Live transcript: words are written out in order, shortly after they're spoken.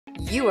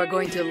You are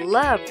going to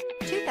love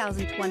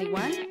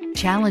 2021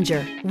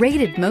 Challenger.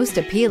 Rated most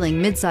appealing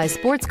midsize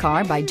sports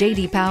car by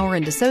J.D. Power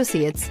and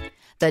Associates,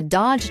 the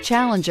Dodge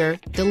Challenger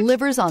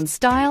delivers on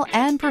style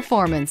and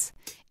performance.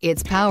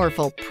 It's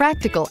powerful,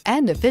 practical,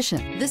 and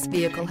efficient. This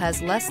vehicle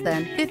has less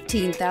than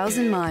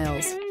 15,000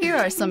 miles. Here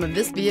are some of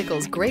this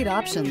vehicle's great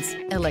options: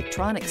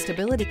 electronic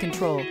stability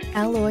control,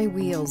 alloy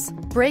wheels,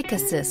 brake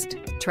assist,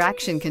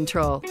 traction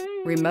control,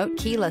 remote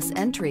keyless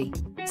entry,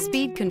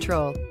 speed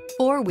control,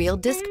 four-wheel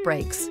disc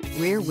brakes,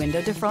 rear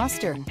window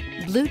defroster,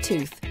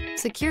 Bluetooth,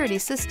 security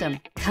system.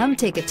 Come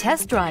take a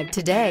test drive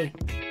today.